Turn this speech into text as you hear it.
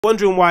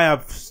Wondering why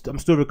I'm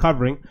still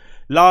recovering.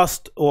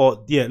 Last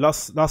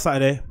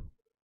Saturday,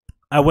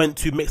 I went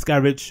to Mick's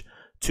Garage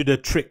to the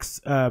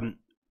Trikk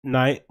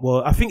night.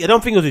 Well, I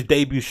don't think it was his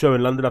debut show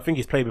in London. I think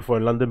he's played before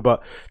in London,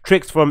 but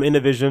Trikk from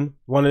Innovision,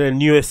 one of the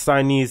newest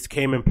signees,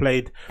 came and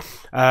played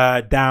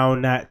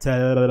down at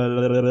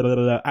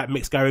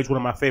Mick's Garage, one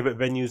of my favorite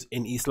venues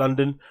in East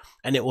London,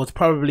 and it was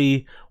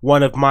probably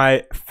one of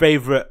my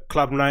favorite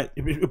club nights.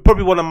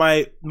 Probably one of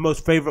my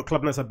most favorite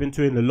club nights I've been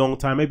to in a long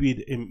time,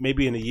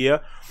 maybe in a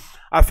year.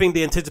 I think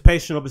the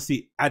anticipation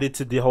obviously added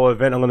to the whole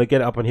event. I'm going to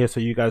get it up on here so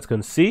you guys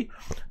can see.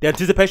 The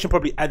anticipation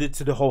probably added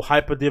to the whole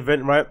hype of the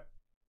event, right?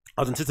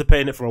 I was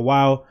anticipating it for a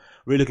while.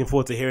 Really looking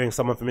forward to hearing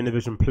someone from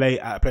Innovision play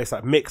at a place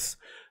like Mick's,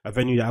 a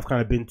venue that I've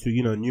kind of been to,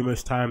 you know,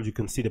 numerous times. You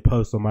can see the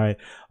posts on my,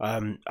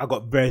 I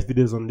got various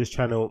videos on this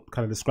channel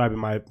kind of describing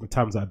my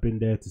times that I've been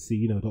there to see,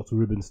 you know, Dr.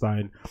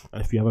 Rubinstein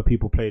and a few other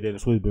people play there.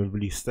 It's always been a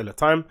really stellar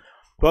time.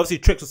 But obviously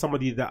Trikk was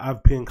somebody that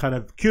I've been kind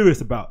of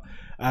curious about.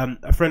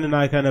 A friend and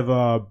I kind of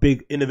are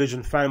big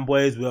Innovision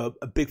fanboys. We're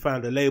a big fan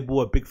of the label,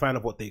 a big fan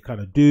of what they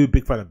kind of do,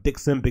 big fan of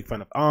Dixon, big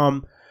fan of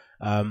Arm.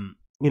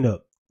 You know,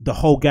 the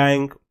whole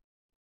gang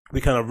we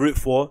kind of root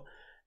for.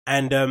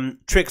 And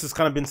Trikk has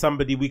kind of been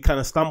somebody we kind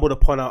of stumbled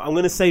upon. I'm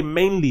going to say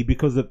mainly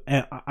because of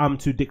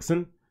I'm2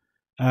 Dixon,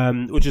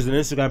 which is an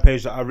Instagram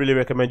page that I really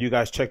recommend you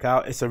guys check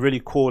out. It's a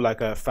really cool,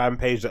 like a fan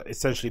page that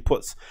essentially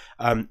puts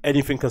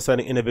anything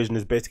concerning Innovision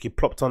is basically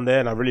plopped on there,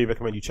 and I really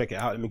recommend you check it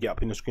out. Let me get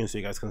up in the screen so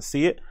you guys can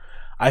see it.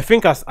 I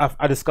think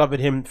I discovered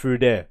him through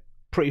there.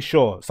 Pretty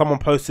sure someone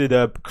posted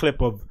a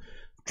clip of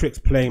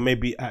Trikk playing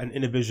maybe at an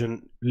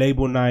Innovision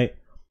label night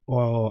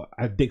or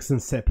a Dixon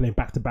set playing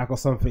back to back or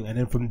something, and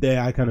then from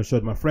there I kind of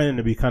showed my friend,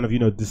 and we kind of, you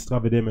know,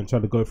 discovered him and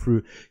tried to go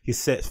through his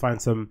sets,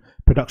 find some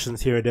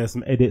productions here and there,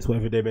 some edits,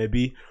 whatever they may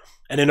be.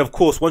 And then of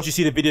course once you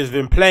see the videos of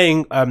him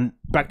playing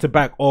back to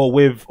back or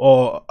with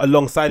or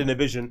alongside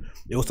Innovision,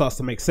 it all starts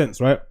to make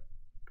sense, right?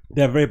 They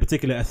have a very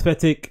particular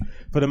aesthetic.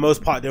 For the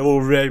most part, they're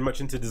all very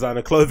much into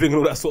designer clothing and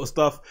all that sort of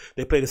stuff.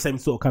 They play the same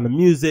sort of kind of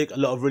music, a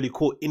lot of really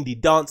cool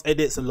indie dance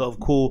edits, a lot of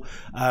cool,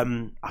 I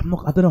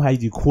don't know how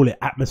you call it,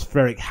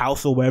 atmospheric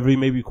house or whatever you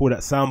maybe call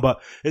that sound,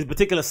 but there's a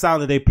particular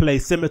sound that they play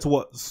similar to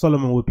what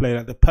Solomon would play,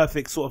 like the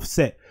perfect sort of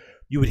set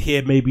you would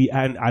hear maybe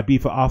and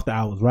Ibiza after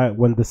hours, right?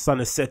 When the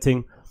sun is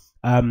setting,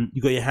 you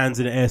got your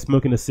hands in the air,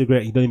 smoking a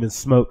cigarette, you don't even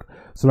smoke,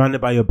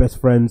 surrounded by your best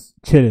friends,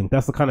 chilling.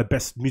 That's the kind of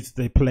best music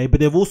they play. But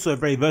they're also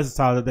very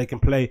versatile, that they can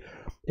play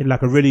in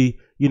like a really,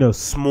 you know,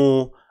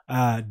 small,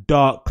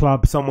 dark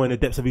club somewhere in the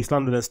depths of East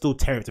London and still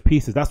tear it to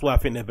pieces. That's why I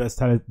think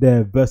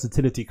their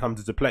versatility comes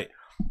into play.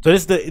 So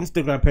this is the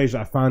Instagram page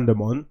that I found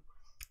them on,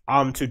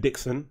 Arm2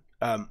 Dixon.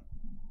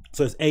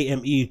 So it's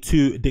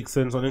AME2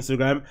 Dixons on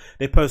Instagram.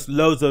 They post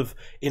loads of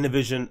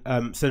Innovision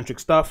centric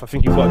stuff. I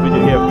think you've got a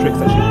video here of Trikk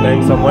actually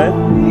playing somewhere.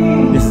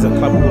 This is a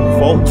club called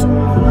Vault in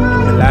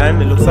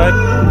Milan, it looks like.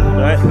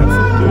 Right,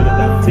 absolutely doing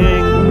that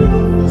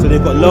thing. So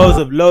they've got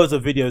loads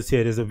of videos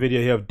here. There's a video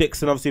here of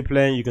Dixon obviously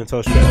playing. You can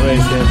tell straight away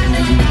it's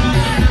him.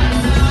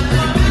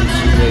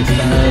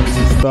 Stands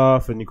and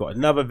stuff, and you got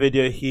another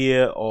video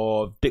here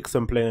of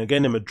Dixon playing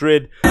again in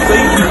Madrid. So you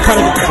kind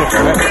of get the drift,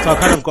 right? So I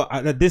kind of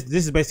got this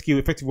is basically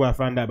effectively what I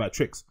found out about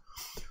Trikk.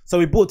 So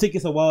we bought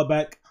tickets a while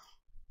back,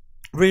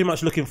 really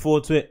much looking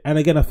forward to it. And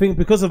again, I think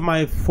because of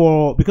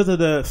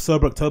the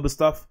Sober October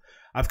stuff,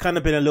 I've kind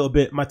of been a little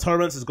bit, my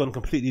tolerance has gone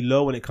completely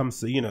low when it comes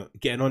to, you know,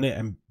 getting on it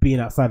and being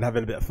outside and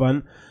having a bit of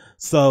fun.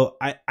 So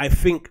I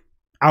think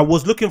I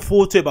was looking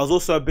forward to it, but I was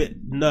also a bit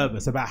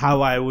nervous about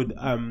how I would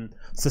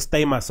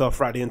sustain myself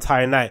throughout the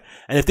entire night.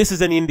 And if this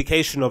is any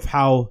indication of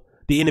how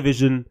the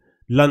Innovision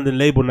London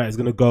label night is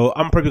going to go,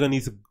 I'm probably going to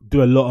need to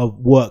do a lot of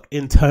work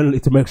internally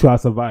to make sure I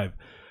survive.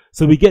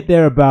 So we get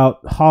there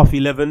about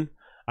 11:30.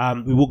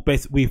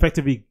 We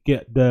effectively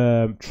get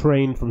the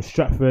train from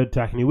Stratford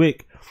to Hackney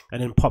Wick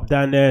and then pop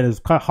down there. And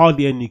there's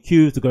hardly any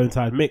queues to go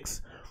inside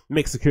Mick's.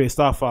 Mick's security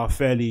staff are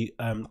fairly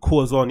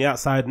cool as well on the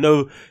outside.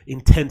 No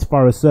intense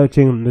thorough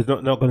searching.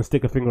 They're not going to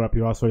stick a finger up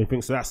your ass or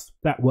anything. So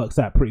that works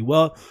out pretty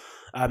well.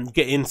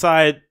 Get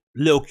inside,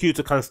 little queue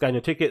to kind of scan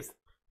your tickets.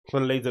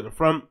 One ladies at the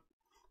front,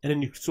 and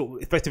then you sort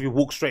of effectively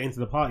walk straight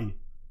into the party.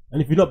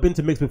 And if you've not been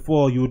to Mick's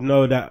before, you would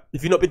know that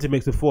if you've not been to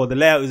Mick's before, the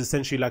layout is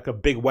essentially like a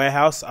big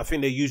warehouse. I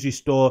think they usually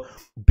store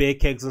beer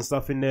kegs and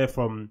stuff in there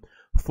for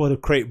the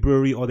Crate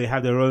Brewery, or they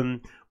have their own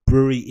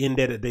brewery in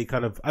there that they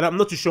kind of, and I'm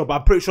not too sure, but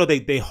I'm pretty sure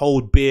they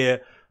hold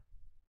beer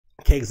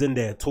kegs in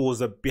there towards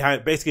the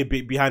behind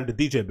the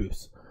DJ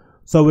booths.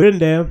 So we're in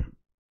there,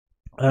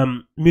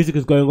 music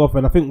is going off,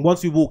 and I think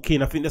once we walk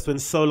in, I think that's when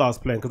Solar's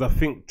playing, because I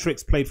think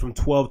Trikk played from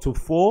 12 till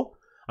 4.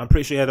 I'm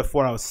pretty sure he had a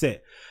 4-hour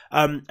set.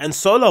 And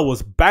Solar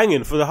was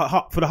banging for the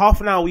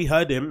half an hour we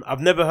heard him. I've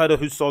never heard of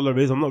who Solar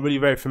is. I'm not really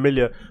very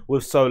familiar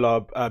with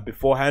Solar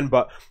beforehand,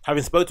 but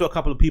having spoke to a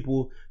couple of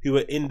people who were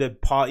in the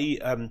party,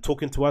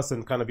 talking to us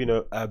and kind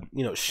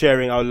of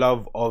sharing our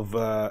love of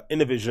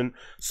Innovision,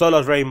 Solar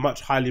is very much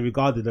highly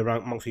regarded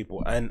amongst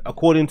people. And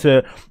according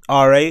to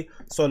RA,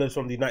 Solar's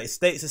from the United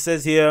States. It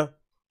says here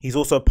he's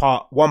also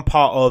one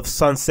part of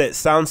Sunset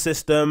Sound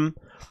System.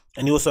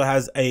 and he also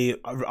has a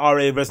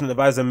RA Resident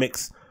Advisor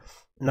mix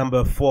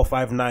number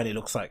 459. It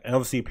looks like, and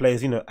obviously he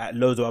plays, you know, at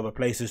loads of other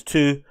places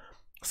too.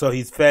 So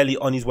he's fairly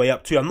on his way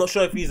up too. I'm not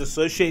sure if he's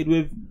associated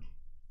with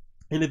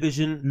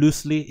Innovision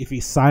loosely, if he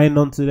signed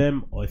onto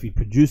them, or if he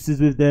produces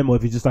with them, or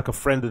if he's just like a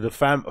friend of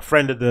the a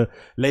friend of the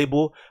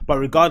label. But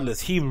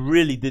regardless, he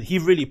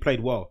really played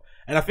well,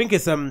 and I think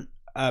it's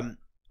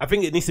I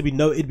think it needs to be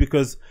noted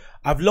because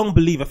I've long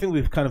believed, I think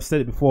we've kind of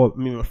said it before,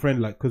 me and my friend,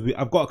 like, because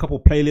I've got a couple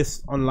of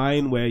playlists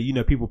online where, you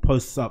know, people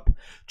post up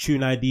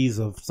tune IDs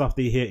of stuff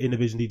they hear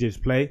Innovision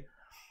DJs play,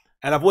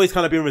 and I've always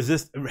kind of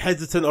been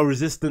hesitant or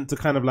resistant to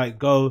kind of like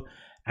go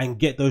and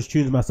get those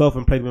tunes myself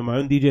and play them in my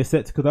own DJ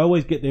sets, because I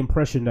always get the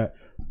impression that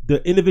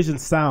the Innovision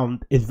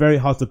sound is very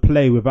hard to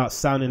play without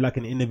sounding like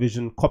an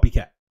Innovision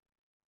copycat.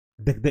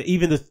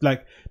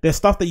 There's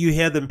stuff that you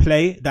hear them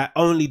play that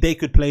only they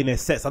could play in their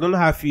sets. I don't know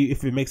how if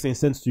it makes any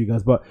sense to you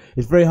guys, but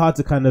it's very hard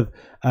to kind of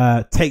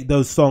take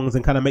those songs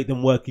and kind of make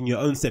them work in your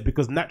own set,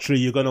 because naturally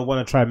you're going to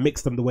want to try and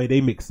mix them the way they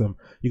mix them.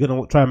 You're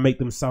going to try and make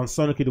them sound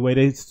sonically the way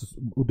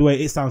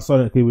it sounds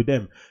sonically with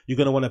them. You're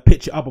going to want to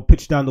pitch it up or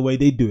pitch down the way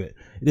they do it.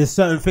 There's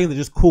certain things that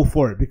just call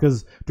for it,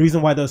 because the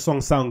reason why those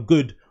songs sound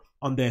good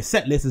on their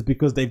set list is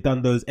because they've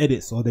done those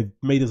edits or they've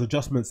made those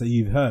adjustments that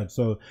you've heard.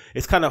 So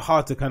it's kind of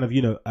hard to kind of,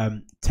 you know,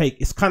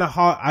 it's kind of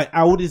hard.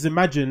 I would just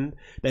imagine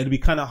that it'd be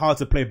kind of hard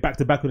to play back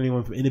to back with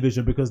anyone from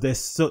Innovision, because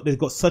they've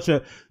got such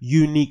a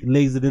unique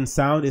lasered in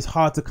sound. It's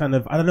hard to kind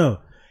of, I don't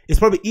know. It's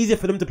probably easier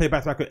for them to play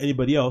back to back with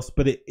anybody else,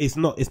 but it's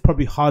not. It's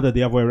probably harder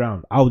the other way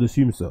around. I would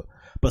assume so.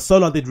 But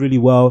Solar did really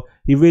well.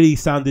 He really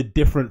sounded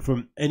different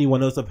from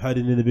anyone else I've heard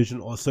in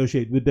Innovision or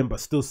associated with them, but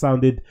still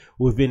sounded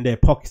within their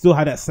pocket. Still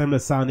had that similar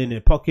sound in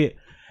their pocket.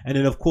 And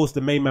then, of course,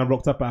 the main man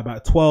rocked up at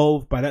about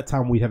 12. By that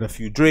time, we had a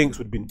few drinks.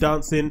 We'd been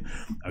dancing,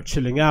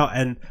 chilling out.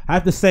 And I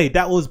have to say,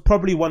 that was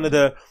probably one of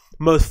the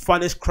most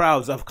funnest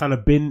crowds I've kind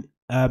of been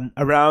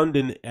around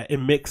in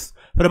Mix.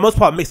 For the most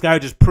part, Mix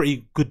Garage is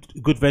pretty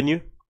good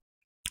venue,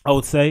 I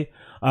would say.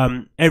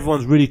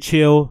 Everyone's really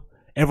chill.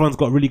 Everyone's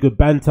got really good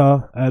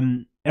banter.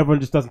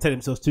 Everyone just doesn't take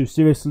themselves too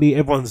seriously.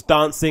 Everyone's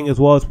dancing as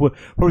well. It's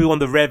probably one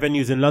of the rare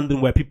venues in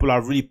London where people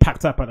are really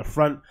packed up at the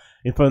front,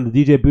 in front of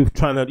the DJ booth,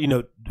 trying to, you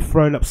know,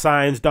 throwing up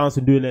signs,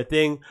 dancing, doing their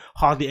thing.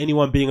 Hardly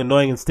anyone being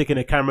annoying and sticking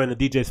a camera in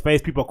the DJ's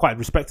face. People are quite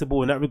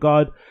respectable in that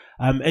regard.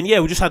 And yeah,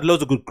 we just had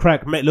loads of good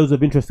crack, met loads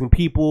of interesting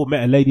people,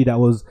 met a lady that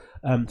was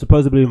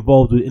supposedly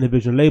involved with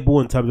Innovision label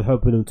in terms of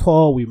helping them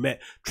tour. We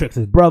met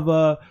Trikk's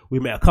brother. We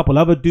met a couple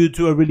other dudes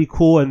who are really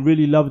cool and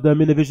really loved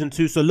them Innovision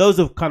too. So loads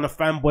of kind of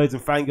fanboys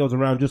and fangirls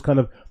around, just kind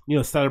of, you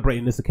know,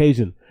 celebrating this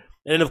occasion.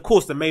 And then, of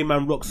course, the main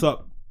man rocks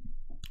up.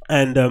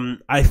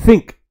 And I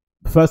think,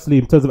 firstly,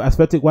 in terms of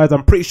aesthetic wise,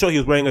 I'm pretty sure he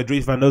was wearing a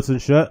Dries Van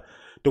Noten shirt,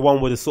 the one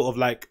with the sort of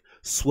like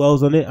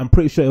swirls on it. I'm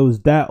pretty sure it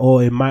was that,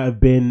 or it might have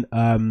been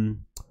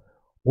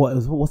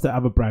what's the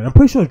other brand? I'm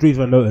pretty sure it's Dries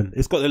Van Noten.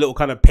 It's got the little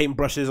kind of paint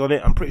brushes on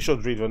it. I'm pretty sure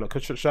it's Dries Van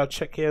Noten. Should I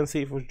check here and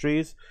see if it was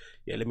Dries?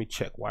 Yeah, let me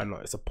check. Why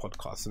not? It's a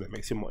podcast and it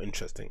makes it more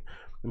interesting.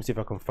 Let me see if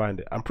I can find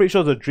it. I'm pretty sure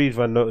it's a Dries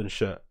Van Noten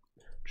shirt.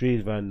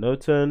 Dries Van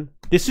Noten.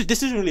 This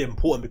is really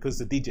important because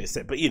the DJ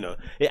set, but you know,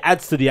 it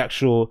adds to the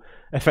actual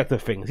effect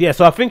of things. Yeah,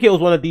 so I think it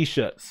was one of these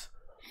shirts.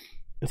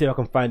 Let's see if I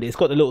can find it. It's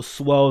got the little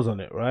swirls on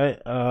it, right?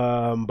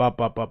 Let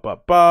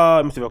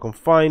me see if I can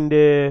find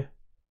it.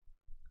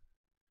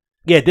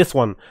 Yeah, this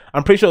one.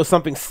 I'm pretty sure it was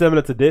something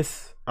similar to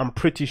this. I'm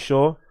pretty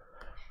sure.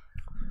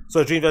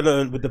 So Dries Van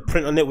Noten with the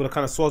print on it with the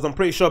kind of swirls. I'm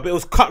pretty sure, but it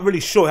was cut really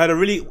short. It had a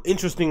really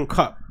interesting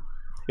cut.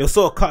 It was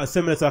sort of cut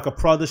similar to like a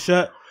Prada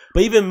shirt,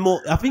 but even more.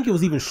 I think it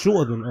was even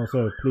shorter than. Oh,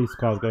 sorry, police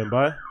cars going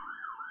by.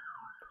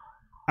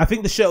 I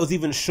think the shirt was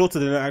even shorter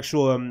than an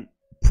actual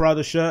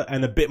Prada shirt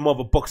and a bit more of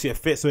a boxier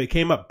fit. So it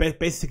came up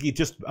basically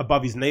just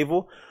above his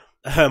navel.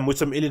 With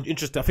some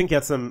interesting, I think he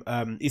had some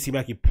EC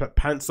Mackie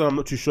pants on. I'm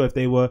not too sure if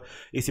they were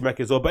EC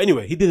Mackie as well. But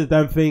anyway, he did the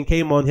damn thing,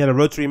 came on, he had a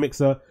rotary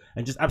mixer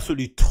and just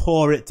absolutely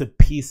tore it to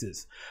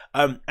pieces.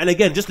 And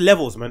again, just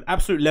levels, man,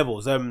 absolute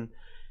levels.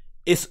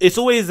 It's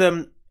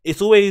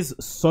always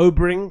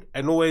sobering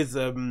and always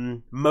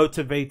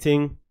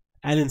motivating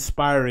and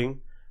inspiring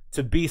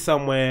to be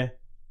somewhere.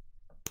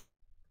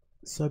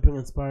 Sobering,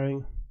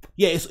 inspiring.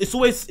 Yeah, it's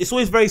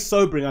always very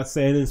sobering, I'd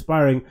say, and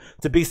inspiring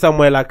to be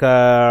somewhere like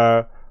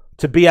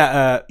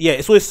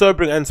it's always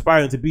sobering and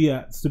inspiring to be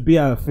at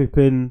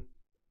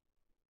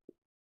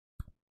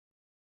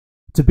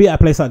a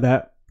place like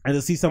that and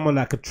to see someone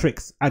like a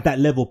Trikk at that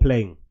level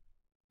playing,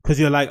 because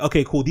you're like,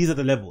 okay, cool, these are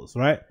the levels,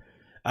 right?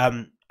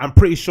 I'm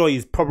pretty sure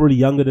he's probably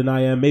younger than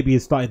I am. Maybe he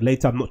started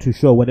later, I'm not too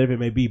sure, whatever it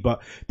may be.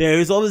 But there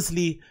is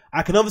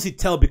I can obviously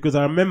tell, because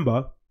I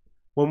remember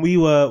when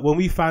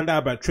we found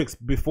out about Trikk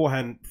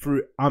beforehand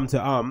through Arm to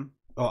Arm,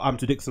 or Arm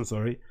to Dixon,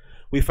 sorry,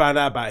 we found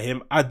out about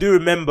him. I do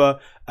remember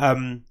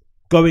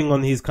going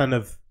on his kind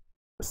of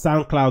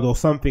SoundCloud or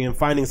something and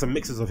finding some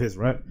mixes of his,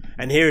 right,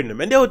 and hearing them,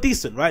 and they were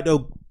decent, right?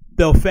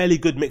 They were fairly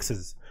good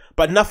mixes,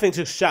 but nothing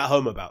to shout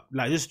home about,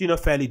 like just, you know,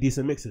 fairly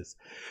decent mixes.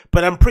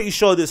 But I'm pretty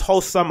sure this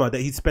whole summer that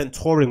he spent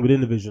touring with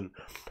Innovision,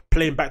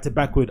 playing back to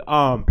back with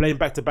Arm, playing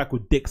back to back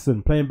with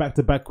Dixon, playing back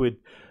to back with,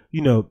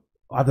 you know,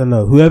 I don't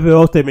know, whoever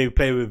else they maybe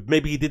play with.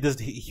 Maybe he did this.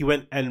 He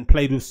went and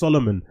played with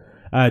Solomon,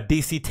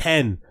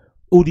 DC10,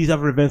 all these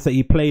other events that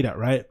he played at,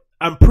 right?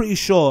 I'm pretty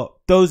sure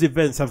those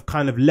events have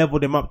kind of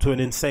leveled him up to an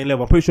insane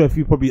level. I'm pretty sure if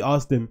you probably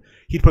asked him,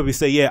 he'd probably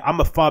say, yeah, I'm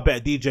a far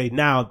better DJ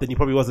now than he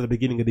probably was at the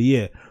beginning of the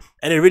year.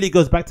 And it really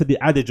goes back to the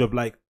adage of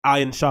like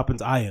iron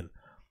sharpens iron.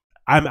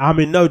 I'm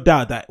in no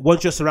doubt that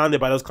once you're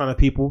surrounded by those kind of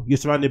people, you're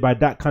surrounded by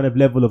that kind of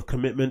level of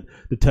commitment,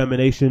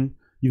 determination.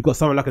 You've got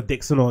someone like a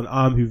Dixon or an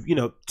Arm who've, you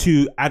know,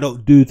 two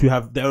adult dudes who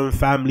have their own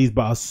families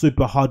but are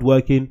super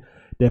hardworking.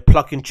 They're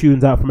plucking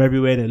tunes out from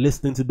everywhere. They're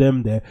listening to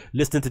them. They're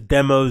listening to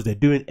demos. They're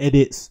doing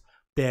edits.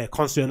 They're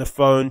constantly on the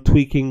phone,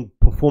 tweaking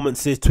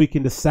performances,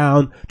 tweaking the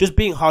sound, just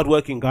being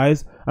hardworking,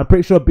 guys. I'm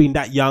pretty sure being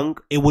that young,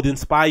 it would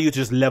inspire you to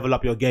just level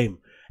up your game.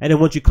 And then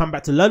once you come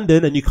back to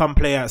London and you come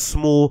play at a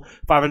small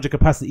 500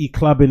 capacity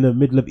club in the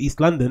middle of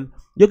East London,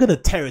 you're going to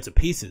tear it to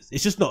pieces.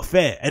 It's just not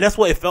fair. And that's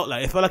what it felt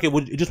like. It felt like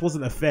it just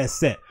wasn't a fair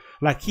set.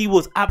 Like he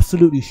was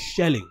absolutely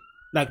shelling.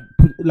 Like,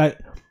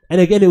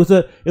 and again, it was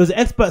an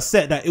expert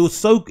set that it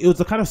was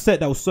the kind of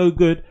set that was so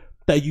good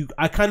that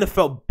I kind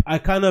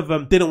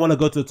of didn't want to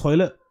go to the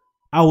toilet.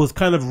 I was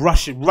kind of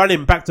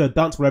running back to a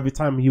dance floor every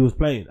time he was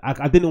playing.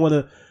 I didn't want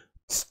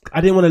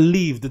to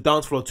leave the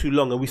dance floor too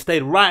long, and we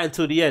stayed right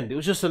until the end. It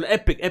was just an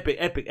epic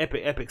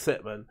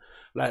set, man.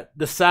 Like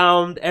the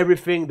sound,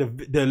 everything,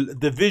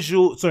 the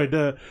visual. Sorry,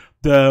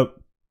 the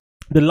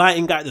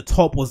lighting guy at the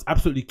top was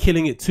absolutely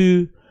killing it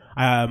too.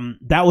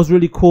 That was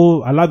really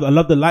cool. I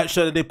love the light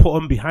show that they put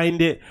on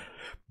behind it.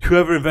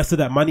 Whoever invested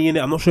that money in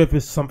it, I'm not sure if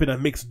it's something that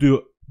Mick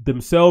do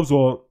themselves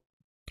or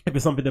if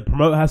it's something the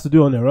promoter has to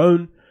do on their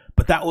own.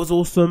 But that was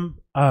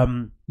awesome.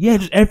 Yeah,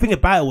 just everything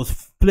about it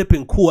was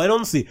flipping cool. And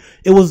honestly,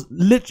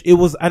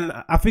 and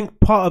I think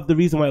part of the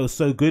reason why it was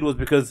so good was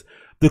because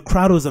the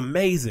crowd was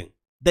amazing.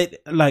 They,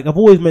 like I've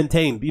always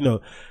maintained, you know,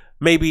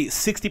 maybe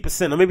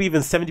 60% or maybe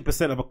even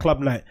 70% of a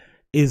club night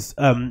is,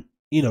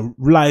 you know,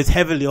 relies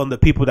heavily on the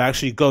people that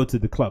actually go to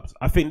the clubs.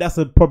 I think that's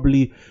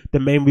probably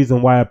the main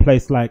reason why a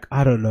place like,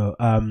 I don't know,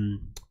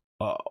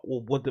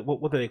 what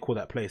do they call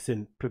that place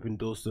in Pippin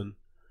Dawson?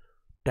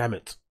 Damn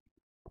it.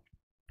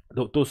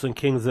 Dawson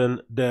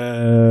Kingston,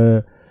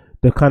 the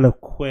kind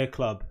of queer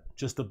club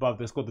just above.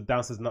 It's got the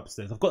downstairs and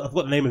upstairs. I've got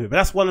the name of it, but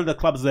that's one of the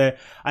clubs there.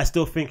 I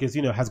still think is,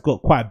 you know, has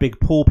got quite a big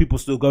pool. People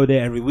still go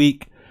there every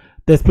week.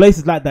 There's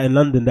places like that in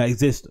London that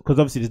exist because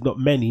obviously there's not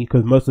many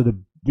because most of the,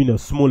 you know,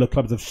 smaller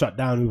clubs have shut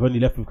down. We've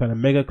only left with kind of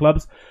mega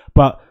clubs.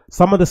 But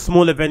some of the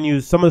smaller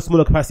venues, some of the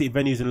smaller capacity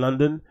venues in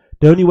London,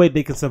 the only way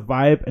they can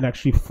survive and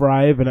actually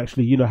thrive and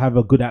actually, you know, have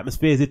a good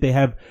atmosphere is if they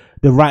have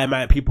the right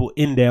amount of people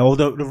in there or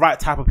the right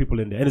type of people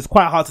in there. And it's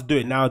quite hard to do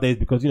it nowadays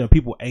because, you know,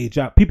 people age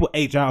out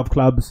of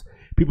clubs,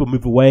 people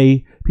move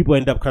away, people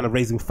end up kind of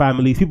raising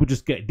families, people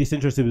just get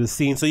disinterested with the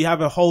scene. So you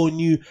have a whole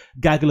new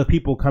gaggle of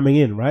people coming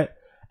in, right?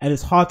 And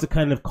it's hard to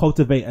kind of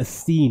cultivate a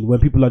scene when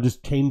people are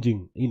just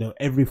changing, you know,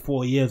 every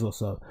 4 years or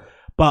so.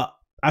 But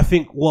I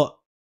think what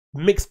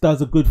Mix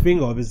does a good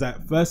thing of is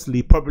that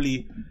firstly,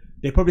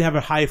 they probably have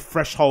a high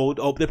threshold,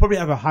 or they probably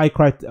have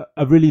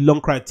a really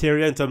long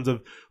criteria in terms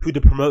of who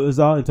the promoters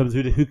are, in terms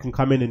of who can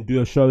come in and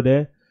do a show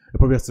there. They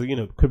probably have to, you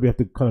know, could we have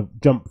to kind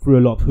of jump through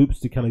a lot of hoops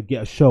to kind of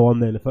get a show on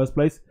there in the first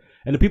place.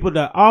 And the people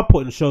that are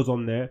putting shows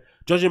on there,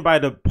 judging by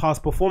the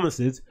past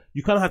performances,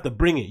 you kind of have to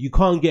bring it. You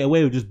can't get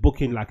away with just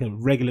booking like a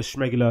regular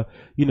schmegular,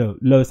 you know,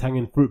 lowest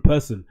hanging fruit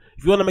person.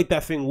 If you want to make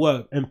that thing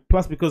work, and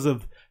plus because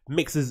of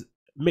Mixed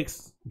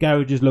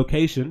Garage's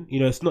location, you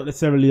know, it's not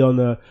necessarily on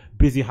a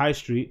busy high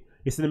street.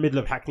 It's in the middle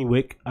of Hackney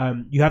Wick.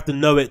 You have to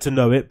know it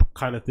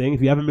kind of thing.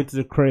 If you haven't been to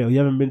the Cray or you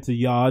haven't been to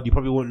Yard, you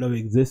probably won't know it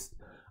exists.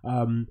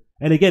 And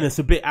again, it's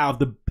a bit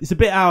out of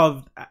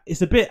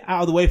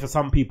the way for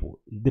some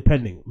people,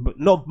 depending, but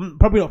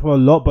probably not for a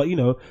lot. But you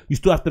know, you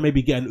still have to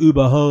maybe get an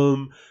Uber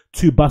home,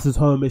 2 buses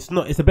home. It's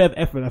a bit of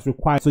effort that's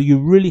required. So you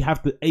really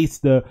have to ace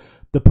the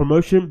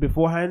promotion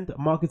beforehand,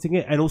 marketing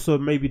it, and also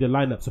maybe the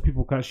lineup so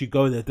people can actually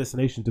go their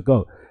destination to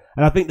go.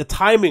 And I think the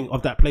timing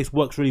of that place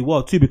works really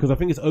well too, because I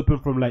think it's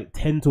open from like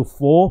 10 to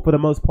 4 for the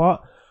most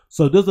part.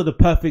 So those are the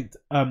perfect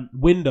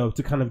window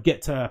to kind of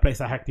get to a place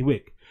like Hackney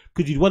Wick.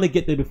 Because you'd want to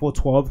get there before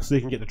 12 so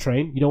you can get the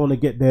train. You don't want to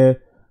get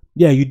there.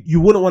 Yeah, you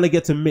wouldn't want to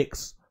get to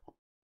Mix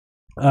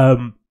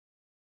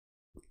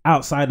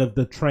outside of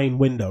the train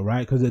window,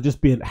 right? Because it'd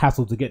just be a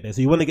hassle to get there.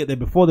 So you want to get there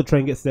before the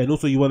train gets there. And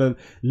also you want to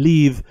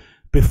leave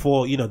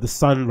before, you know, the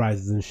sun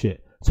rises and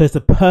shit. So it's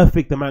the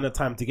perfect amount of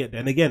time to get there.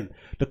 And again,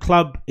 the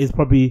club is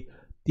probably,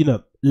 you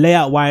know,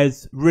 layout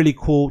wise, really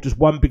cool. Just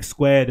one big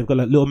square. They've got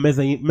like little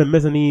mezzanine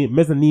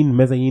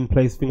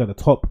place thing at the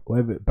top,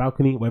 whatever,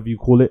 balcony, whatever you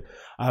call it,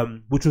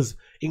 which was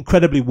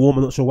incredibly warm.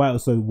 I'm not sure why it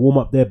was so warm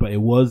up there, but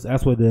it was.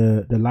 That's where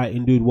the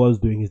lighting dude was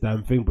doing his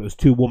damn thing, but it was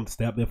too warm to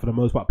stay up there for the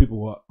most part.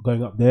 People were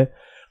going up there.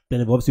 Then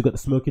they've obviously got the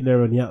smoking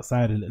area on the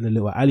outside and in the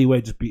little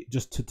alleyway,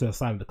 just to the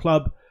side of the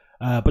club.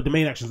 But the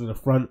main action's in the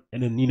front,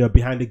 and then, you know,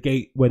 behind the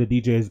gate where the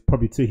DJ is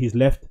probably to his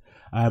left.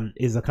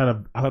 is a kind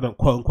of, I don't know,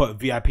 quote unquote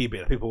VIP bit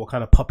that people were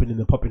kind of popping in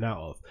and popping out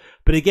of.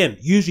 But again,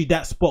 usually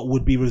that spot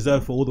would be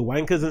reserved for all the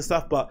wankers and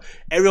stuff, but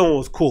everyone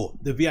was cool.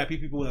 The VIP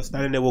people that were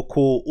standing there were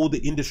cool. All the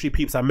industry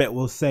peeps I met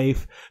were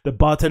safe. The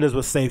bartenders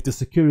were safe. The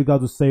security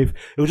guards were safe.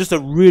 It was just a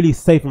really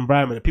safe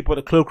environment. The people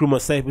at the cloakroom were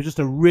safe. It was just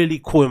a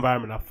really cool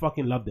environment. I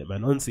fucking loved it,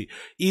 man. Honestly,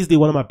 easily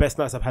one of my best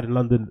nights I've had in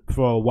London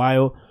for a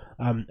while.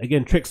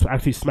 Again, Trikk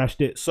actually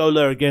smashed it.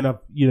 Solar, again,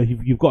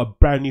 you've got a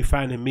brand new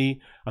fan in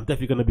me. I'm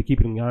definitely going to be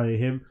keeping an eye on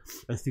him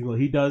and seeing what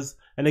he does.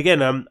 And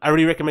again, I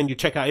really recommend you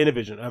check out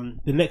Innovision.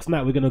 The next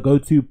night we're going to go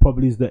to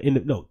probably is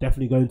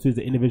definitely going to is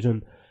the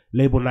Innovision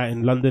label night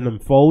in London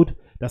and Fold.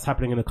 That's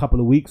happening in a couple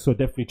of weeks, so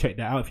definitely check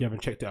that out if you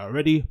haven't checked it out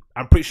already.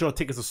 I'm pretty sure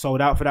tickets are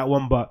sold out for that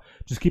one, but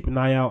just keep an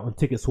eye out on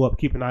Ticket Swap.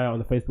 Keep an eye out on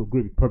the Facebook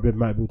group. You probably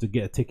might be able to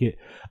get a ticket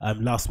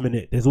last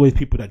minute. There's always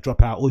people that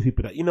drop out, always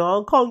people that,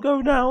 I can't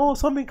go now, or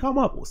something come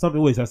up, or something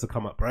always has to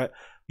come up, right?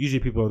 Usually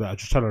people that are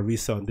just trying to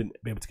resell and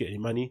didn't be able to get any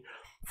money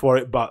for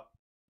it, but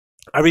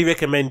I really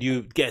recommend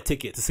you get a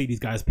ticket to see these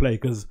guys play,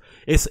 because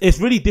it's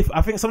really different.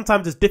 I think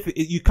sometimes it's different.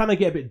 You kind of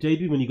get a bit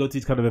jaded when you go to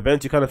these kind of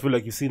events. You kind of feel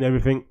like you've seen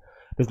everything.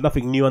 There's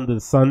nothing new under the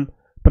sun.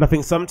 But I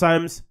think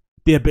sometimes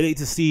the ability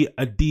to see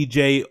a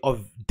DJ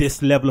of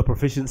this level of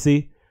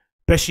proficiency,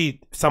 especially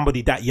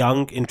somebody that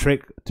young in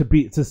Trikk,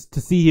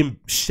 to see him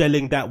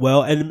shelling that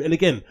well. And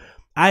again,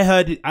 I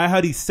heard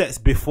his sets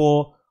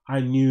before I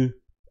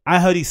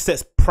heard his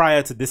sets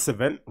prior to this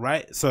event,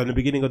 right? So in the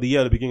beginning of the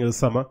year, the beginning of the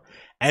summer,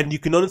 and you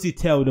can honestly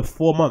tell in the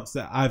 4 months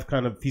that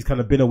he's kind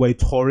of been away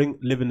touring,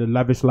 living a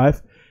lavish life,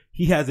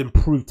 he has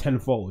improved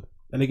tenfold.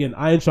 And again,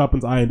 iron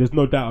sharpens iron. There's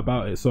no doubt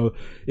about it. So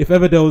if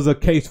ever there was a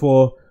case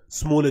for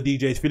smaller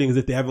DJs feeling as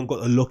if they haven't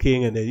got the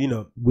looking and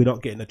we're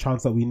not getting the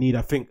chance that we need,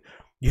 I think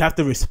you have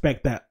to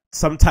respect that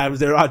sometimes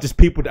there are just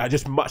people that are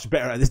just much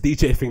better at this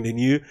DJ thing than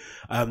you.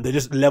 They're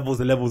just levels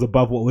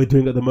above what we're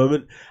doing at the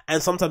moment.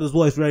 And sometimes as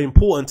well, it's very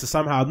important to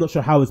somehow, I'm not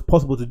sure how it's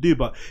possible to do,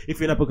 but if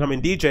you're an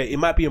up-and-coming DJ, it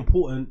might be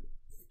important,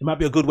 it might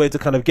be a good way to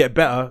kind of get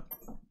better,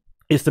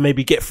 is to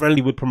maybe get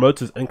friendly with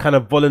promoters and kind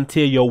of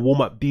volunteer your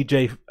warm-up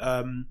DJ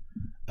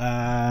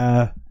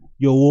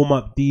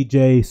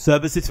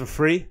services for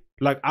free.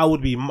 Like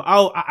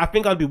I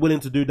think I'd be willing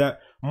to do that.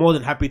 More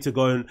than happy to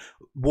go and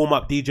warm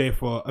up DJ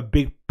for a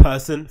big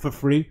person for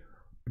free,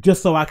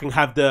 just so I can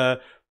have the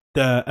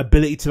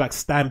ability to like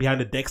stand behind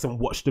the decks and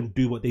watch them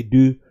do what they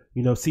do.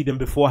 See them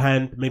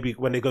beforehand, maybe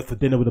when they go for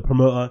dinner with a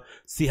promoter,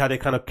 see how they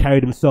kind of carry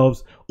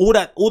themselves. All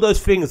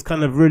those things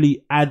kind of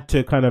really add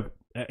to kind of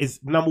is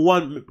number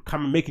one,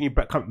 kind of making you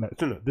back.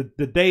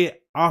 The day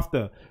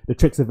after the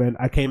Trikk event,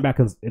 I came back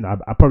and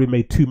I probably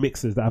made 2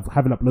 mixes that I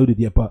haven't uploaded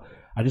yet, but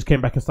I just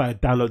came back and started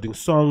downloading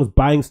songs,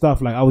 buying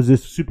stuff. Like I was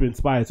just super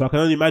inspired. So I can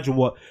only imagine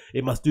what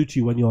it must do to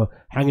you when you're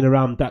hanging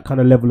around that kind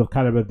of level of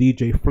caliber of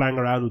DJ, flying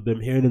around with them,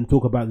 hearing them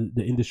talk about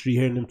the industry,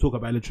 hearing them talk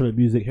about electronic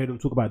music, hearing them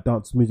talk about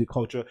dance music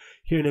culture,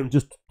 hearing them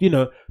just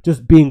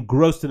being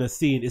engrossed in a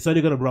scene. It's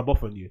only going to rub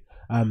off on you.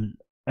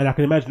 And I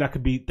can imagine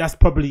that's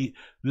probably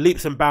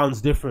leaps and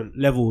bounds different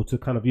level to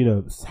kind of,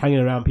 hanging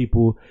around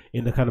people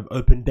in the kind of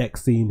open deck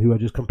scene who are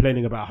just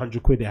complaining about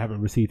 100 quid they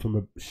haven't received from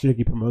a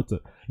shaggy promoter.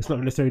 It's not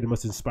necessarily the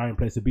most inspiring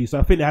place to be. So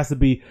I think there has to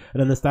be an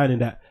understanding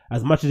that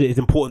as much as it is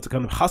important to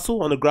kind of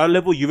hustle on the ground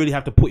level, you really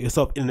have to put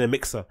yourself in the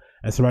mixer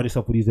and surround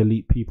yourself with these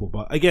elite people.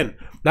 But again,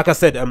 like I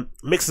said,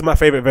 Mix is my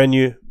favorite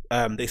venue.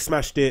 They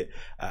smashed it.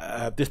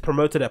 This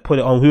promoter that put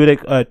it on, who are they?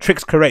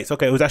 Trikk's Curates.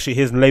 Okay, it was actually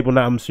his label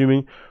now, I'm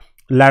assuming.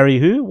 Larry,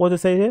 who? What does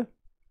it say here?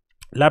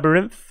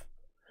 Labyrinth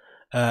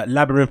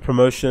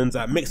Promotions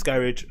at Mix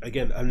Garage.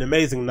 Again, an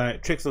amazing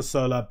night. Trikk and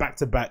Solar back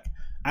to back,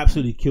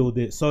 absolutely killed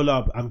it.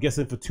 Solar, I'm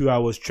guessing for 2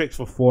 hours. Trikk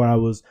for 4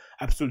 hours.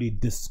 Absolutely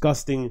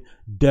disgusting,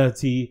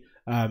 dirty,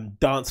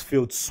 dance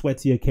field,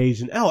 sweaty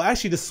occasion. Oh,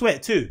 actually the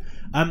sweat too.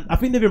 I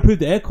think they've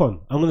improved the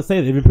aircon. I'm gonna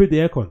say they've improved the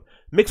aircon.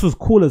 Mix was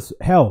cool as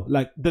hell.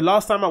 Like the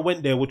last time I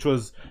went there, which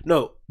was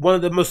one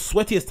of the most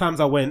sweatiest times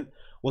I went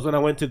was when I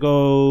went to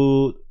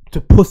go to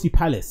Pussy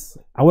Palace.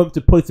 I went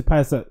to Pussy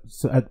Palace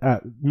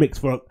at Mix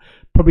for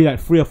probably like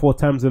 3 or 4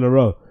 times in a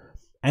row,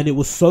 and it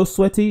was so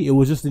sweaty. It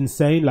was just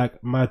insane.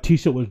 Like my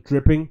t-shirt was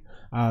dripping.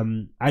 I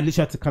literally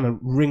had to kind of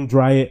wring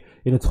dry it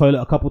in the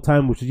toilet a couple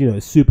times, which is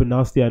is super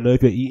nasty. I know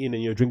if you're eating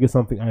and you're drinking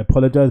something, I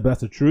apologize, but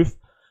that's the truth.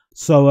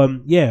 So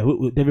yeah,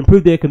 they've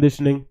improved the air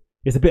conditioning.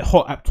 It's a bit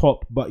hot up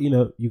top, but you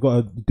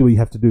gotta do what you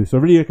have to do. So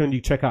I really recommend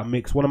you check out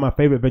Mix, one of my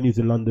favorite venues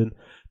in London.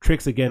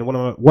 Trikk again,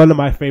 one of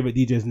my favorite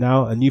DJs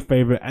now, a new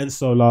favorite, and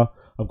Solar.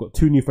 I've got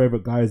 2 new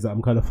favorite guys that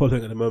I'm kind of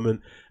following at the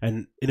moment,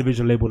 and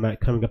Innovision Label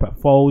Night coming up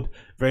at Fold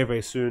very,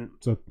 very soon.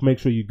 So make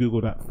sure you Google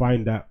that,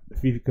 find that.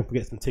 If you can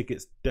get some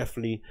tickets,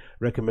 definitely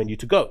recommend you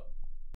to go.